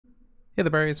Hey there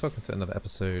berries, welcome to another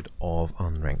episode of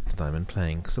Unranked Diamond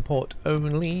playing support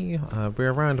only.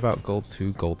 We're around about gold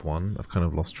 2, gold 1. I've kind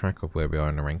of lost track of where we are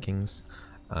in the rankings.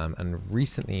 And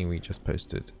recently we just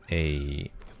posted a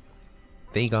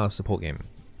Veigar support game,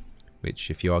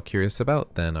 which if you are curious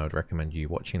about, then I would recommend you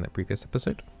watching that previous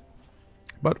episode.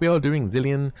 But we are doing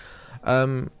Zilean.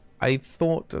 I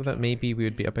thought that maybe we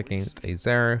would be up against a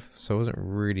Xerath, so I wasn't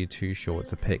really too sure what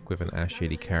to pick with an Ashe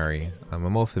AD carry. I'm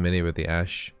more familiar with the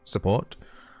Ashe support,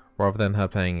 rather than her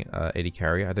playing AD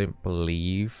carry. I don't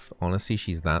believe, honestly,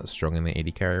 she's that strong in the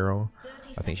AD carry role.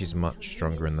 I think she's much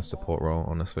stronger in the support role,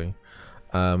 honestly.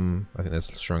 I think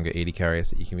there's stronger AD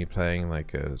carriers that you can be playing,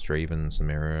 like Draven,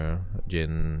 Samira,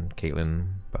 Jhin, Caitlyn,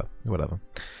 but whatever.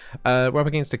 We're up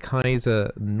against a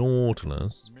Kaiser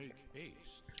Nautilus.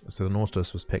 So the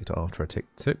Nautilus was picked after I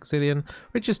took Zilean,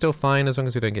 which is still fine as long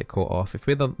as we don't get caught off. If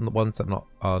we're the ones that not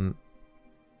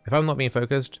if I'm not being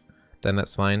focused, then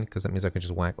that's fine, because that means I can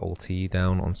just whack ulti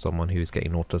down on someone who's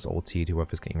getting Nautilus ultied,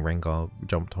 whoever's getting Rengar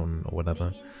jumped on or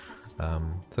whatever. So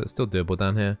it's still doable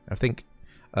down here. I think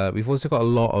we've also got a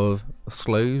lot of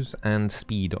slows and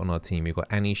speed on our team. We've got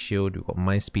Annie's shield, we've got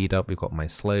my speed up, we've got my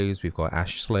slows, we've got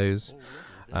Ashe slows.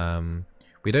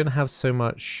 We don't have so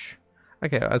much.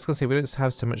 Okay, I was gonna say we don't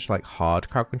have so much like hard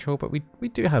crowd control, but we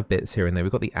do have bits here and there.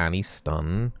 We've got the Annie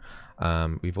stun.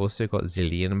 We've also got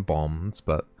Zilean bombs,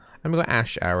 and we've got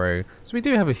Ashe arrow. So we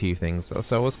do have a few things.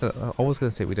 So I was gonna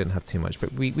say we didn't have too much,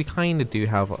 but we kind of do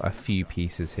have a few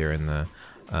pieces here and there.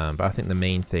 But I think the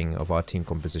main thing of our team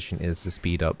composition is the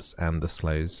speed ups and the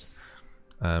slows.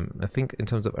 I think in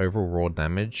terms of overall raw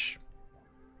damage,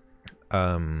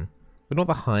 we're not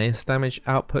the highest damage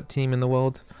output team in the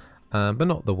world. But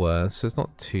not the worst, so it's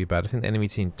not too bad. I think the enemy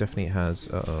team definitely has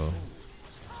more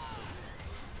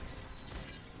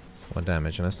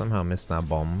damage, and I somehow missed that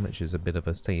bomb, which is a bit of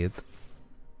a sad.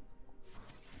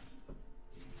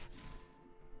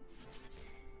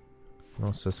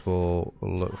 Nautilus will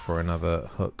look for another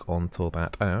hook onto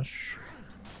that Ashe,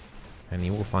 and he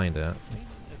will find it.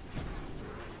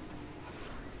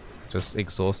 Just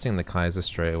exhausting the Kaiser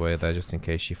straight away there, just in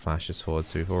case she flashes forward,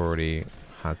 so we've already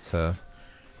had to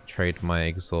trade my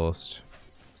exhaust.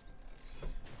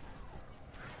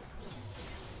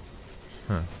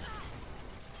 Huh.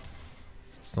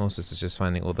 Snorsus is just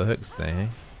finding all the hooks there.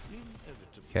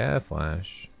 Careful,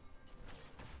 Ashe.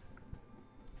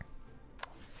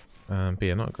 But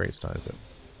yeah, not a great start, is it?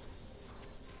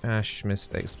 Ashe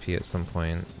missed XP at some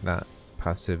point. That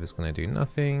passive is going to do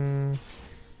nothing.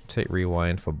 Take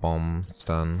rewind for bomb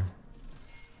stun.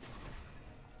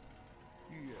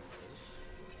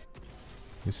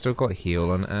 We still got heal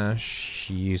on Ashe.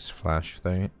 She used flash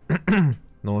though.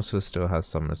 Nautilus still has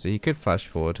summoner, so he could flash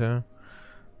forward her.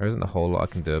 There isn't a whole lot I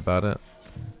can do about it.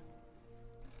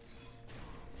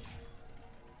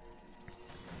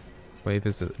 Wave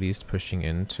is at least pushing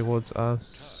in towards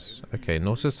us. Okay,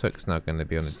 Nautilus hook's now going to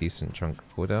be on a decent chunk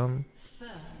of cooldown.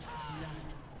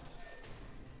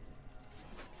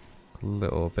 A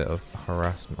little bit of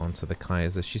harassment onto the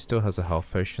Kaiser. She still has a health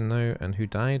potion though, and who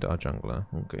died? Our jungler.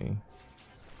 Okay.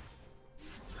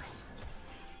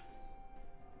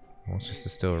 Nautilus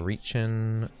is still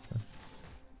reaching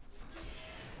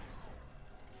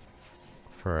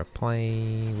for a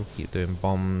play. We'll keep doing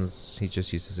bombs. He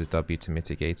just uses his W to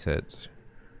mitigate it.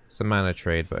 It's a mana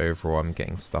trade, but overall I'm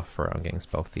getting stuff for it. I'm getting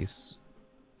spell thieves,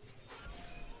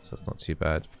 so it's not too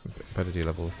bad. Better do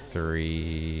level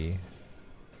 3.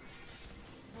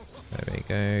 There we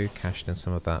go. Cashed in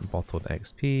some of that bottled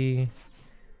XP.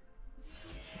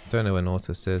 Don't know where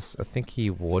Nautilus is. I think he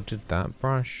warded that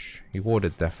brush. He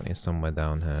warded definitely somewhere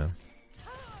down here.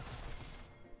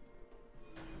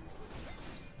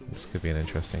 This could be an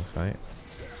interesting fight.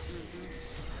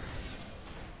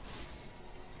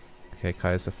 Okay,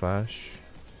 Kaiser flash.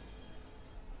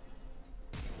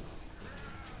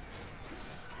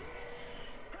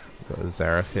 Got a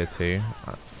Xerath here too.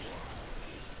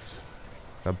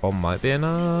 That bomb might be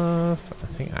enough. I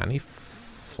think Annie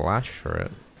flashed for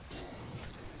it.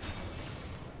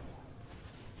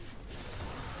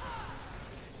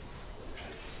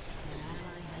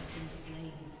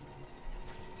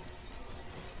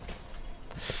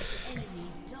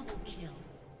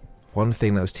 One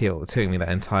thing that was tilting me that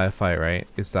entire fight, right,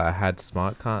 is that I had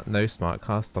no smart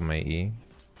cast on my E.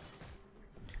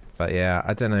 But yeah,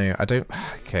 I don't know.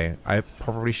 Okay, I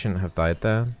probably shouldn't have died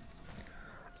there.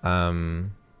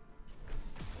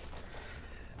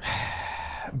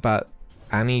 But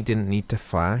Annie didn't need to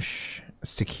flash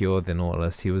secure the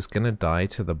Nautilus. He was gonna die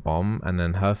to the bomb, and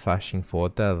then her flashing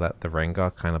forward there let the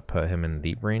Rengar kind of put him in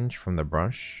leap range from the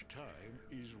brush.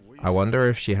 I wonder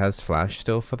if she has flash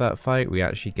still for that fight. We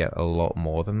actually get a lot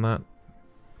more than that.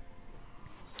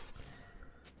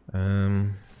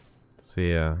 So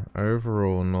yeah,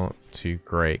 overall not too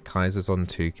great. Kaiser's on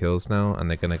 2 kills now, and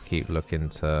they're gonna keep looking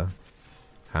to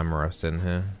hammer us in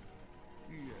here.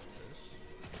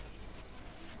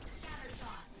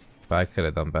 But I could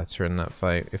have done better in that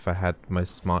fight if I had my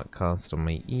smart cast on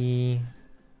my E.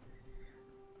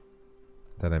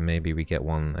 Then maybe we get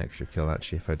 1 extra kill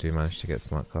actually if I do manage to get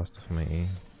smart cast off my E.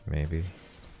 Maybe.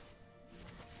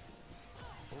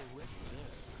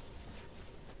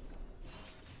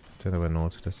 Don't know where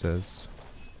Nautilus is.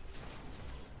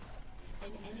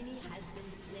 An enemy has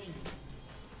been slain.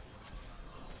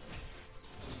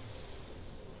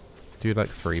 Do like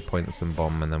 3 points and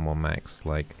bomb and then 1 max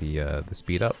like the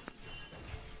speed up.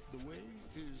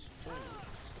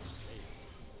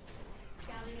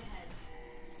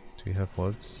 Do we have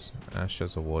wards? Ash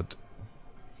has a ward.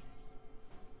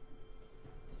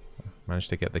 Managed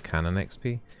to get the cannon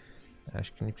XP.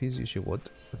 Ash, can you please use your ward?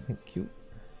 Thank you.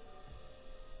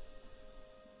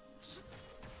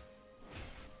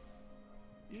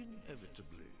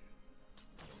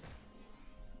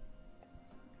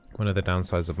 One of the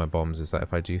downsides of my bombs is that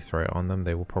if I do throw it on them,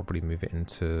 they will probably move it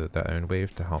into their own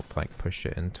wave to help like push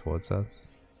it in towards us.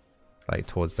 Like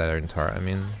towards their own turret, I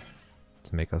mean.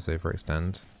 To make us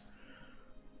overextend.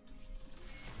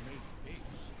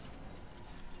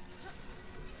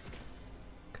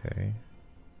 Okay.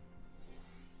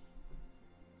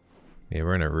 Yeah,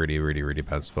 we're in a really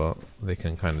bad spot. They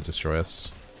can kind of destroy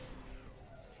us.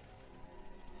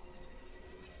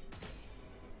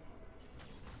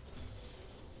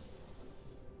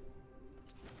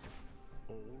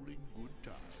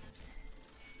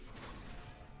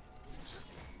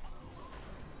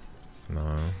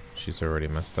 No, she's already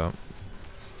messed up.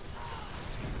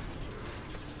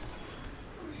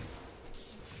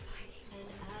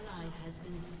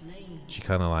 She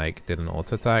kind of like did an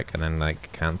auto attack and then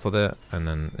like cancelled it, and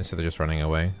then instead of just running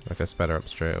away, like I sped her up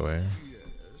straight away.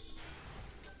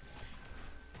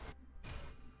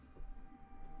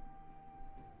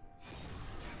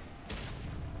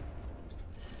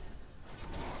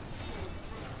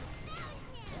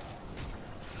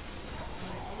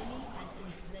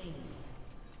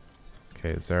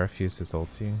 Okay, Zeraphus is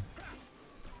ulti.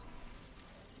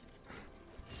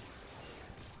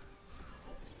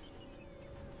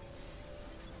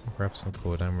 Grab some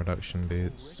cooldown reduction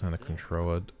boots and a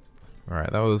controller.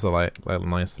 Alright, that was a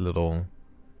nice little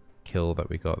kill that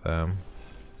we got there.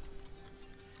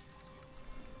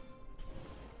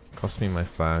 Cost me my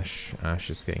flash. Ash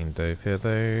is getting dove here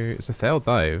though. It's a failed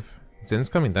dive. Zin's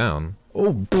coming down.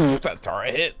 Oh, that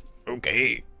turret hit!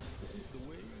 Okay.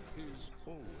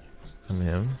 Come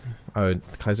here. Oh,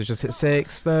 Kaiser just hit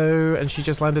 6 though, and she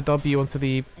just landed W onto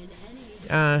the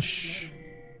Ash.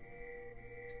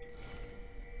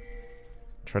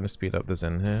 Trying to speed up the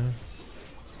Zen here.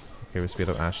 Okay, we speed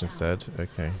up Ash instead.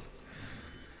 Okay. A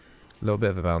little bit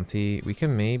of a bounty. We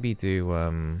can maybe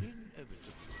do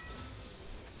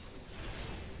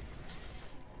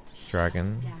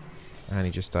Dragon. And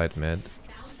he just died mid.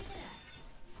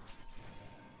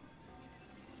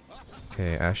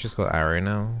 Okay, Ash has got arrow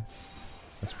now.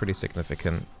 That's pretty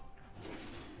significant.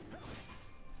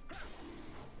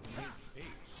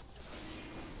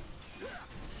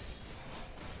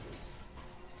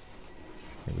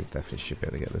 We definitely should be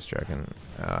able to get this dragon.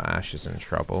 Ash is in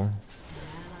trouble.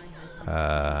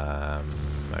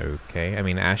 Okay. I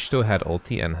mean, Ash still had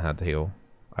ulti and had heal.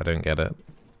 I don't get it.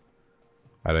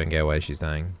 I don't get why she's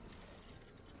dying.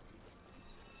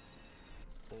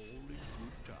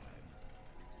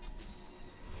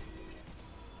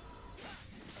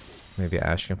 Maybe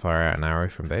Ash can fire out an arrow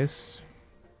from base.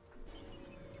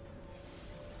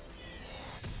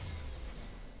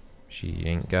 She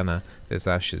ain't gonna. This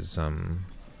Ash is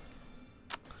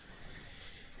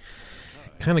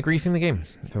kind of griefing the game,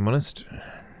 if I'm honest.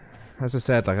 As I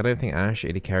said, like I don't think Ash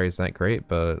AD carry is that great,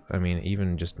 but I mean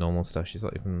even just normal stuff, she's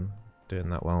not even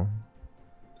doing that well.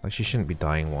 Like she shouldn't be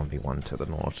dying 1v1 to the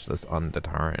Nautilus under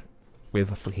turret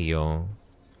with heal,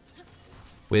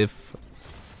 with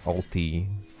ulti.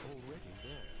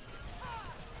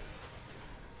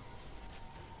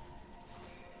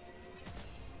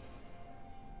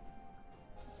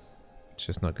 It's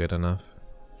just not good enough.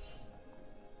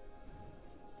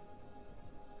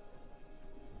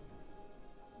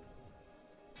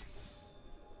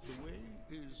 The way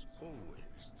is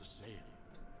always the same.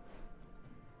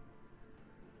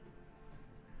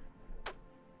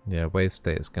 Yeah, wave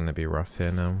state is going to be rough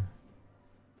here now.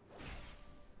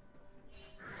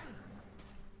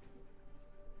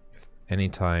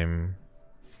 Anytime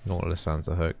Nautilus lands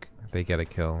a hook, they get a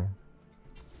kill.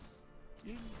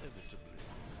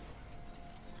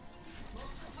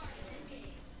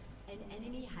 An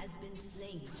enemy has has been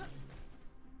slain.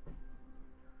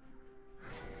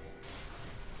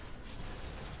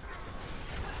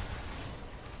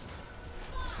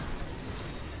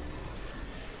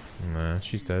 Nah,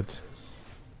 she's dead.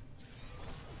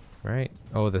 Right.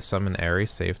 Oh, the summon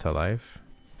Ares saved her life.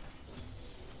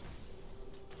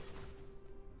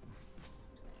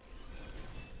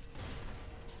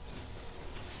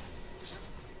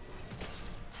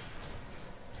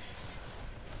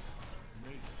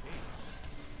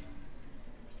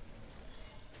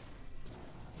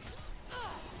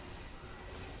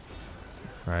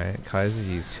 Right, Kaiser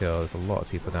used heal. There's a lot of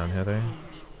people down here though.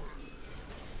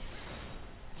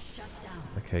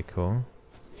 Okay, cool.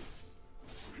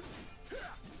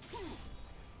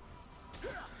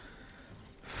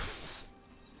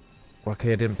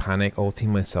 Okay, I didn't panic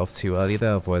ulting myself too early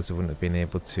there, otherwise I wouldn't have been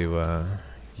able to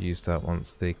use that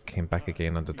once they came back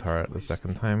again under turret the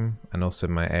second time. And also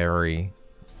my Aerie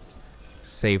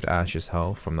saved Ash's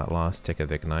health from that last tick of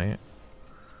Ignite.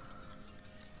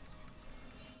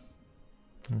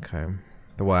 Okay.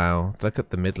 Wow, look at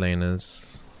the mid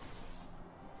laners.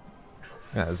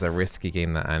 That is a risky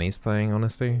game that Annie's playing,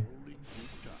 honestly.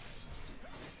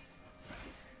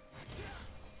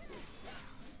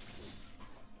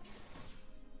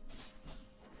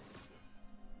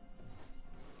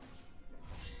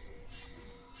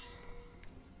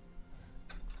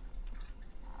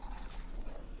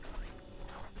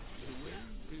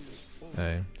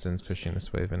 Oh, Zin's pushing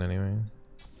this wave in anyway.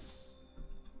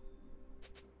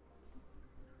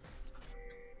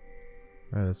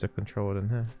 Oh, there's a controller in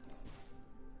here.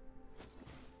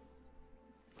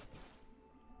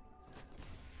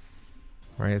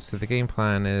 Right, so the game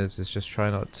plan is just try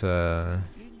not to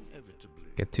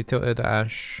get too tilted at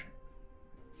Ashe.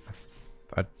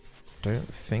 I don't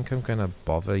think I'm gonna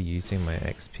bother using my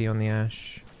XP on the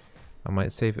Ashe. I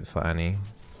might save it for Annie.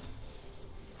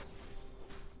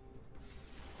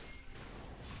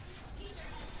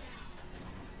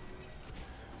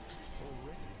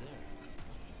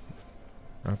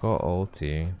 I've got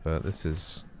ulti, but this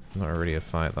is not really a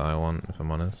fight that I want, if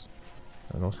I'm honest.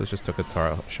 And also just took a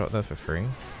turret shot there for free.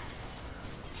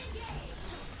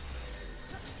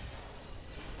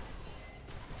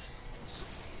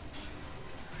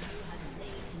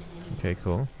 Okay,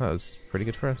 cool. That was pretty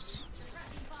good for us.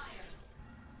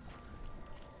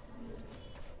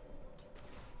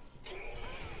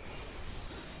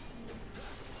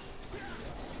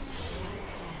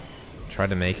 Try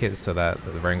to make it so that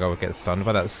the Rengar would get stunned,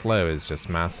 but that slow is just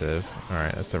massive.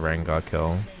 Alright, that's a Rengar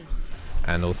kill.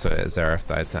 And also Xerath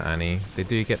died to Annie. They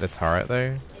do get the turret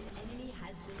though.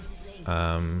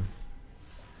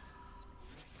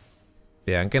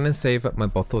 Yeah, I'm gonna save up my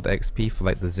bottled XP for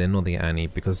like the Zin or the Annie,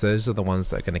 because those are the ones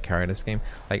that are gonna carry this game.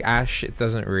 Like Ashe, it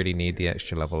doesn't really need the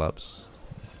extra level ups.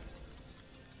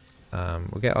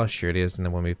 We'll get our Shurias and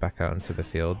then we'll move back out into the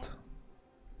field.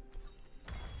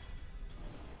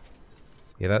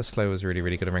 Yeah, that slow was really,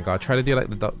 really good in Rengar. I tried to do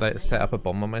like set up a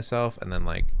bomb on myself and then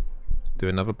like do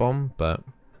another bomb, but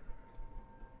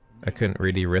I couldn't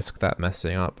really risk that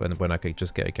messing up, and when I could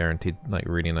just get a guaranteed like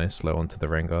really nice slow onto the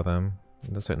Rengar then.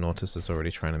 It looks like Nautilus is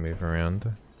already trying to move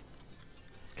around.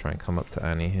 Try and come up to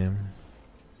Annie here.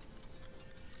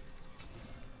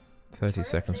 30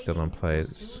 seconds still on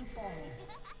plates.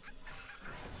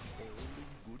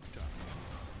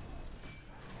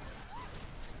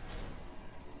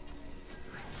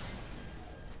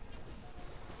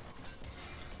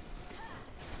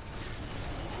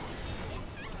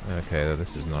 Okay,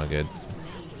 this is not good.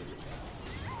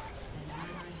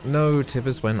 No,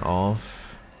 Tibbers went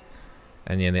off.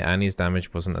 And yeah, the Annie's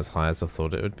damage wasn't as high as I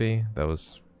thought it would be. That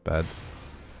was bad.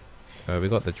 We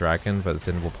got the dragon, but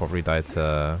Zin will probably die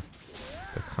to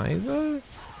the Kaiser?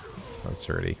 That's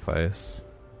really close.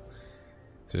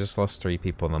 So just lost 3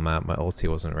 people on the map. My ulti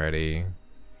wasn't ready.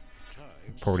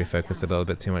 Probably focused a little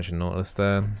bit too much on Nautilus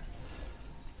there.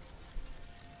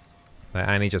 Like,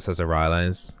 Annie just has a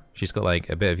Rylai's. She's got like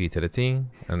a bit of utility,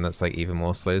 and that's like even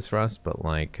more slows for us, but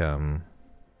like in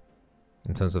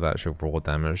terms of actual raw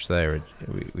damage there,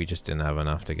 we just didn't have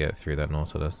enough to get through that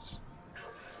Nautilus.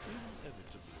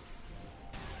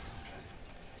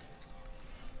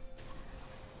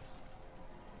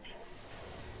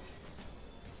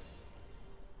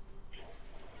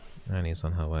 Annie's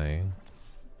on her way.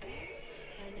 An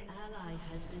ally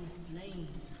has been slain.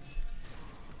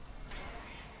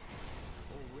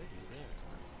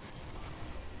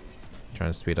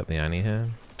 Trying to speed up the Annie here.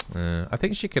 I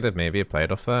think she could have maybe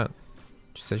played off that.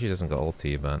 She says she doesn't got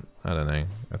ulti, but I don't know.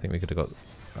 I think we could have got...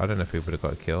 I don't know if we would have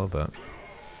got a kill, but...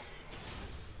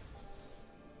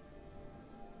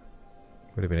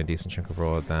 would have been a decent chunk of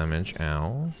raw damage.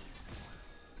 Ow.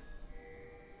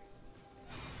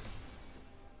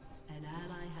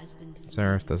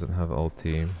 Seraph doesn't have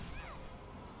ulti.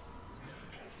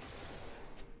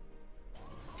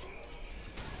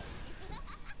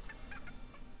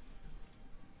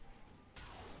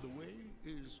 The way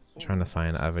is Trying to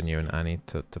find Avenue and Annie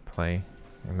to play.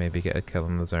 And maybe get a kill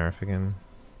on the Seraph again.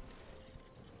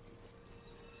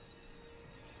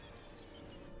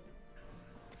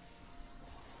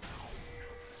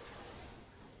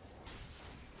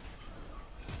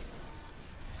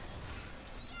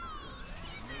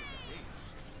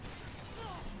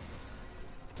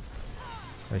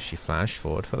 Oh, she flashed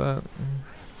forward for that.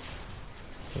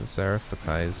 The Seraph, the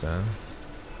Kaiser.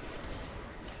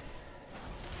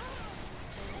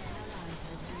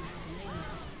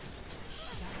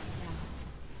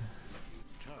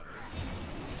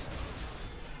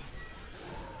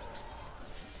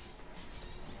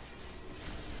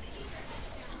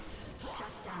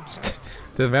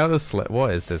 The amount of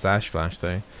what is this Ash Flash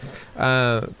though?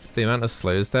 The amount of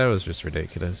slows there was just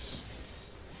ridiculous.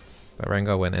 But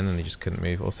Rengar went in and he just couldn't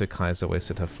move. Also Kaiser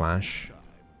wasted her flash.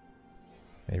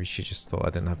 Maybe she just thought I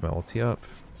didn't have my ulti up.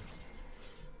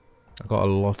 I got a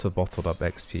lot of bottled up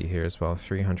XP here as well.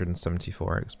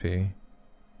 374 XP.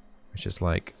 Which is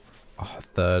like a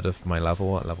third of my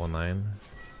level at level 9.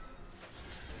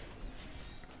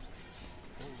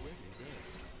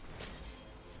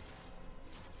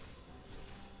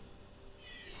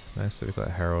 Nice that we've got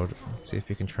a Herald. Let's see if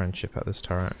we can try and chip out this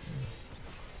turret.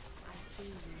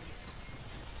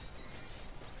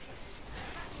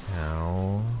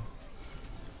 Ow.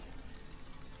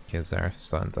 Okay, Zerath's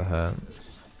starting to hurt.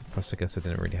 Plus I guess I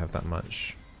didn't really have that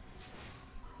much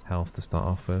health to start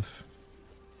off with.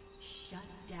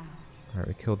 Alright,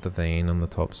 we killed the Vayne on the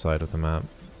top side of the map.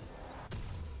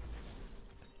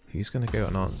 Who's gonna go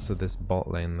and answer this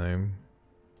bot lane though?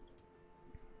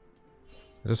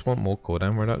 I just want more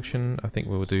cooldown reduction. I think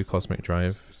we will do Cosmic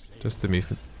Drive. Just to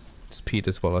move speed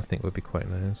as well, I think would be quite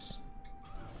nice.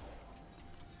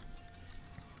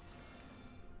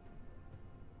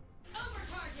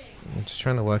 I'm just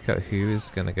trying to work out who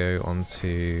is going to go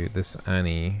onto this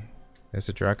Annie. There's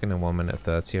a dragon in 1 minute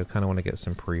 30. I kind of want to get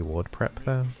some pre-ward prep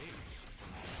there.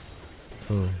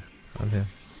 Oh, I'm here.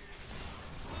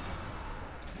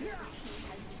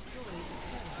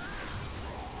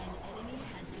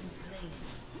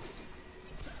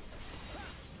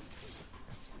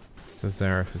 So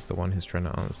Zerath is the one who's trying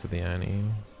to answer the Annie.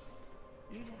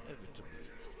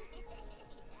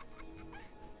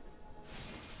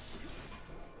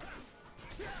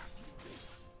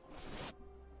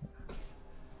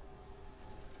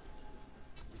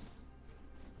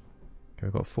 Okay,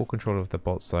 we've got full control of the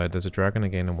bot side. There's a dragon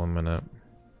again in 1 minute.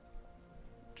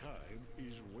 Time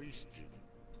is wasted.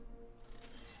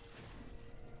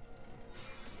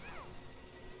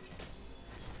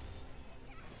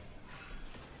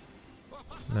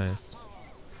 Nice.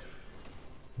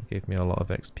 It gave me a lot of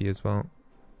XP as well.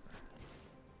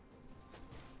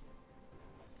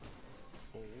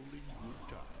 Only good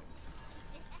time.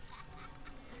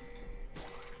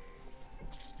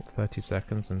 30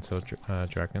 seconds until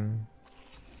dragon.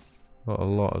 Got a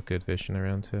lot of good vision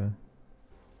around here.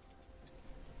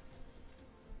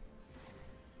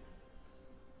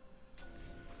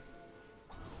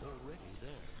 Already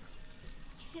there.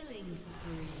 Killing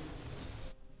spree.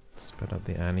 Sped up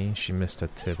the Annie. She missed her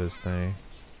Tibbers though.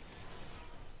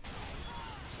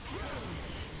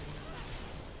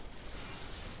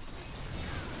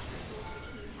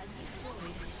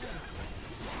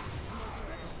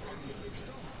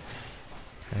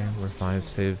 Okay, revive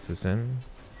saves us in.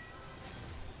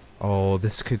 Oh,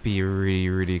 this could be a really,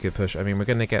 really good push. I mean, we're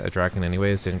gonna get a dragon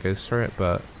anyways, didn't go for it,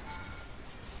 but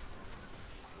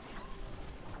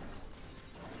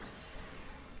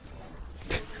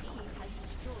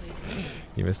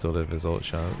you missed all of his ult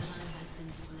shots.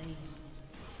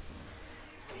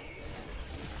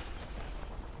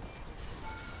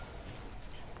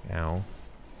 Ow.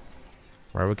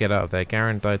 Right, we'll get out of there.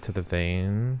 Garen died to the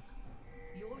Vayne.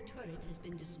 Your turret has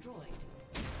been destroyed.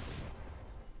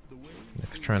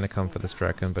 They're trying to come for this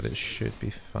dragon, but it should be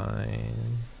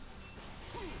fine.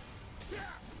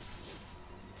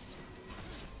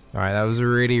 Alright, that was a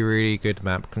really, really good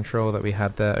map control that we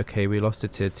had there. Okay, we lost a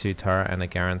tier 2 turret and a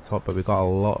Garen top, but we got a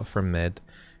lot from mid.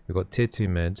 We got tier 2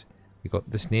 mid. We got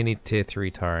this nearly tier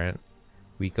 3 turret.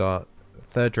 We got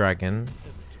third dragon.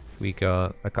 We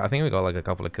got, I think we got like a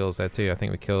couple of kills there too. I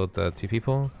think we killed 2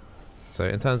 people. So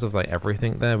in terms of like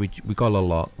everything there, we got a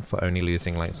lot for only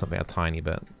losing like something a tiny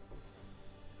bit.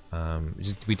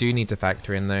 We do need to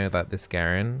factor in though that this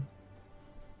Garen.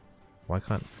 Why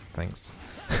can't? Thanks.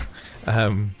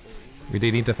 We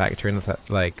do need to factor in that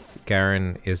like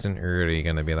Garen isn't really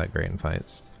going to be that great in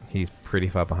fights. he's pretty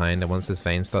far behind, and once this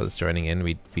Vayne starts joining in,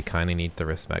 we kind of need to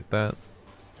respect that.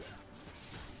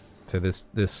 So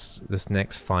this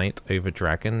next fight over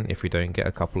Dragon, if we don't get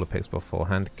a couple of picks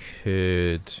beforehand,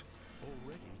 could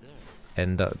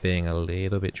end up being a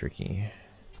little bit tricky.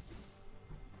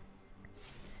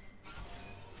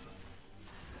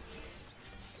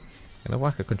 Gonna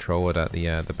whack a control ward at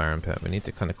the Baron pit. We need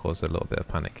to kind of cause a little bit of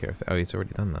panic here. Oh, he's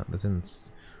already done that. There's in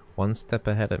one step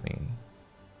ahead of me.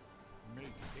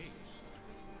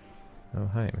 Oh,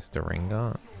 hi, Mr.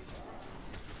 Rengar.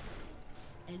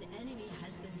 An enemy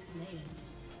has been slain.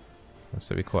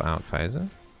 So we caught out Kaiser.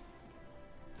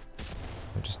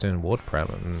 We're just doing ward prep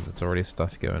and there's already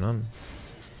stuff going on.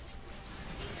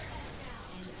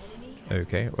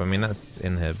 Okay, well, I mean that's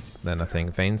inhib. Then I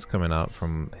think Vayne's coming up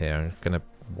from here. Gonna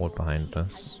ward behind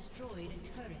us.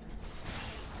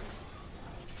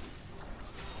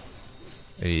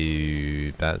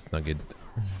 Ooh, that's not good.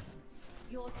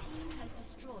 Your team has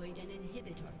destroyed an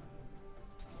inhibitor.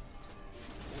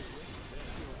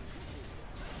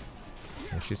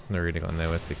 She's not really got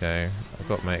nowhere to go. I've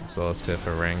got my exhaust here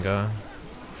for Rengar.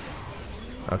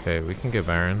 Okay, we can go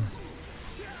Baron.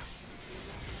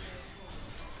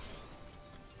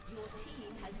 Your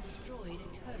team has destroyed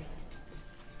a turret.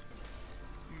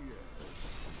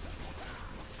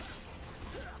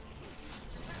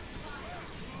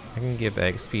 I can give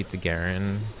XP to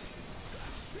Garen.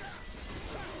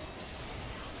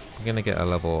 I'm gonna get a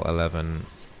level 11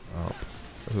 up.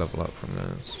 Level up from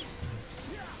this.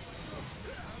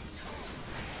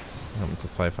 I'm to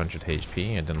 500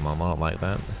 HP. I didn't mom out like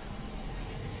that.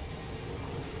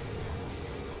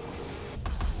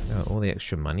 Oh, all the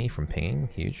extra money from pinging,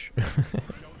 huge. I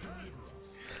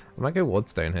might go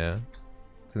Wardstone here,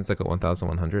 since I got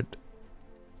 1,100.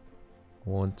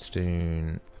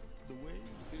 Wardstone,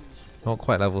 not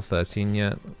quite level 13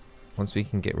 yet. Once we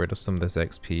can get rid of some of this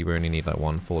XP, we only need like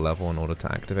 1 full level in order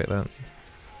to activate that.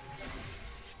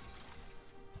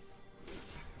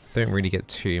 Don't really get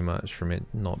too much from it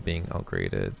not being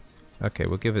upgraded. Okay,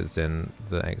 we'll give it Zin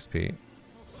the XP.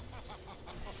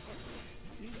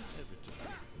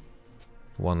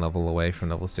 1 level away from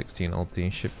level 16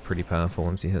 ulti, should be pretty powerful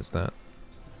once he hits that.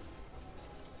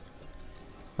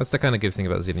 That's the kind of good thing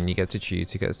about Zilean, you get to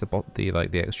choose, he gets the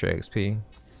extra XP.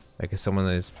 Like if someone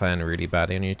is playing really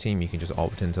badly on your team, you can just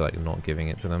opt into like not giving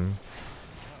it to them.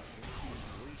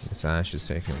 This Ashe is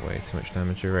taking way too much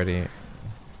damage already.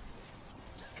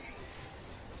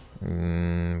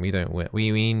 We don't win.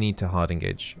 We need to hard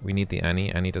engage. We need the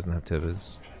Annie. Annie doesn't have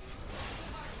Tivers.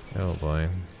 Oh boy.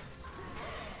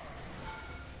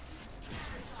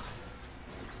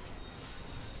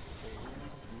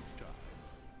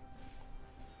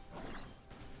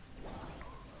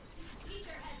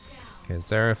 Okay,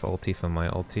 Xerath ulti for my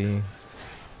ulti.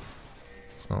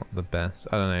 It's not the best.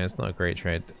 I don't know, it's not a great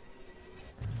trade.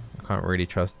 I can't really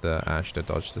trust the Ashe to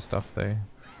dodge the stuff though.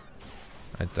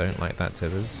 I don't like that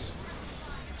Tivers.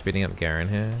 Speeding up Garen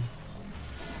here.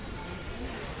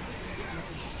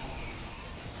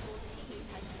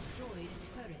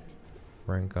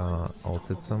 Rengar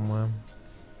ulted somewhere.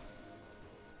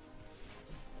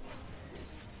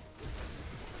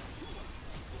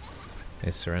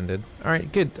 They surrendered.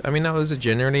 Alright, good. I mean, that was a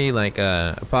generally, like,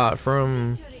 apart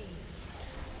from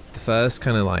the first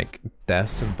kind of, like,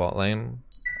 deaths in bot lane,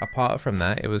 apart from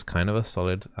that, it was kind of a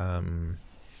solid,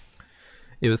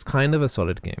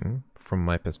 game from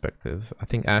my perspective. I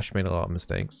think Ashe made a lot of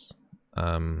mistakes.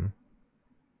 I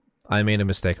made a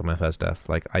mistake on my first death.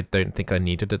 Like, I don't think I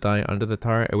needed to die under the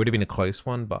turret. It would have been a close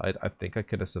one, but I think I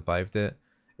could have survived it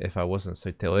if I wasn't so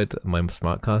tilted. My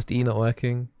Smartcast E not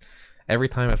working. Every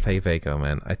time I play Veigar,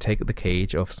 man, I take the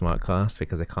cage off Smartcast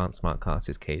because I can't Smartcast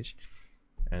his cage.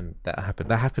 And that happened.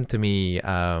 That happened to me.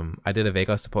 I did a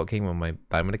Veigar support game on my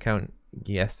Diamond account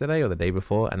yesterday or the day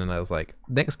before, and then I was like,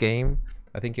 next game,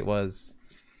 I think it was,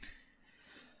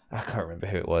 I can't remember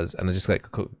who it was, and I just like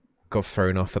got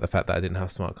thrown off at the fact that I didn't have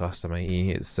Smartcast on my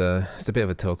E. It's a bit of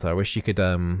a tilter. I wish you could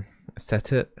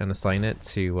set it and assign it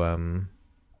to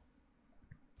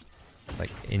like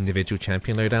individual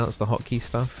champion loadouts, the hotkey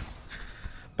stuff.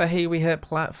 But hey, we hit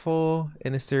Plat 4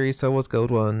 in this series, so I was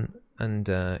Gold 1, and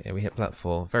yeah, we hit Plat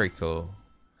 4. Very cool.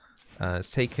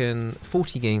 It's taken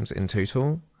 40 games in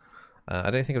total. I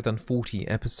don't think I've done 40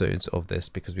 episodes of this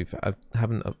because I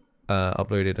haven't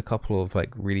uploaded a couple of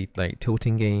like really like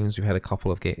tilting games. We've had a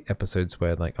couple of episodes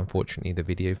where like unfortunately the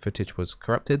video footage was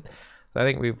corrupted. So I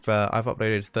think I've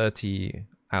uploaded 30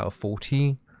 out of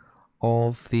 40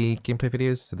 of the gameplay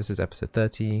videos. So this is episode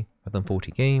 30. I've done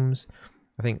 40 games.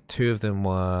 I think 2 of them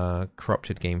were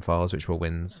corrupted game files, which were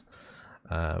wins,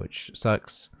 which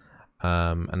sucks.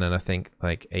 And then I think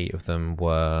like 8 of them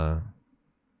were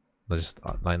just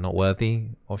like not worthy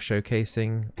of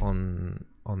showcasing on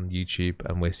YouTube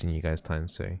and wasting you guys' time.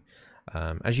 So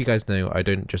as you guys know, I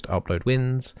don't just upload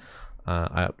wins.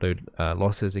 I upload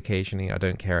losses occasionally. I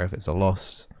don't care if it's a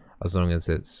loss as long as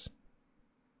it's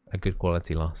a good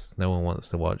quality loss. No one wants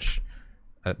to watch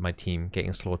my team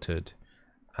getting slaughtered,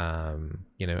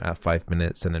 you know, at 5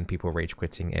 minutes and then people rage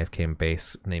quitting, AFK in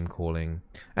base, name calling.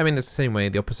 I mean, it's the same way,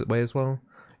 the opposite way as well.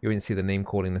 You wouldn't see the name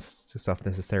calling this stuff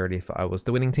necessarily if I was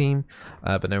the winning team,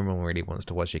 but no one really wants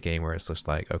to watch a game where it's just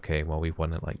like, okay, well, we've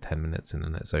won it like 10 minutes and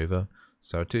then it's over.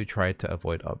 So I do try to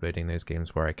avoid uploading those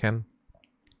games where I can.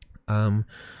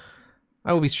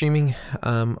 I will be streaming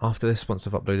after this. Once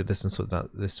I've uploaded this and sorted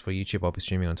out this for YouTube, I'll be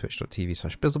streaming on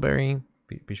twitch.tv/Bizzleberry.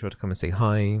 Be sure to come and say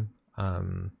hi.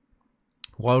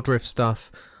 Wild Rift stuff,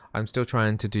 I'm still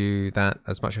trying to do that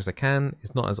as much as I can.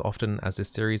 It's not as often as this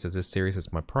series,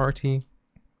 is my priority.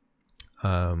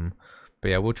 But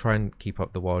yeah, we'll try and keep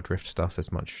up the Wild Rift stuff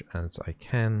as much as I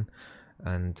can.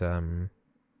 And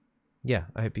yeah,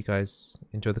 I hope you guys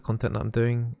enjoy the content that I'm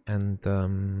doing.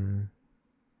 And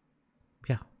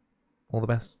yeah, all the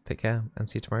best, take care, and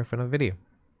see you tomorrow for another video.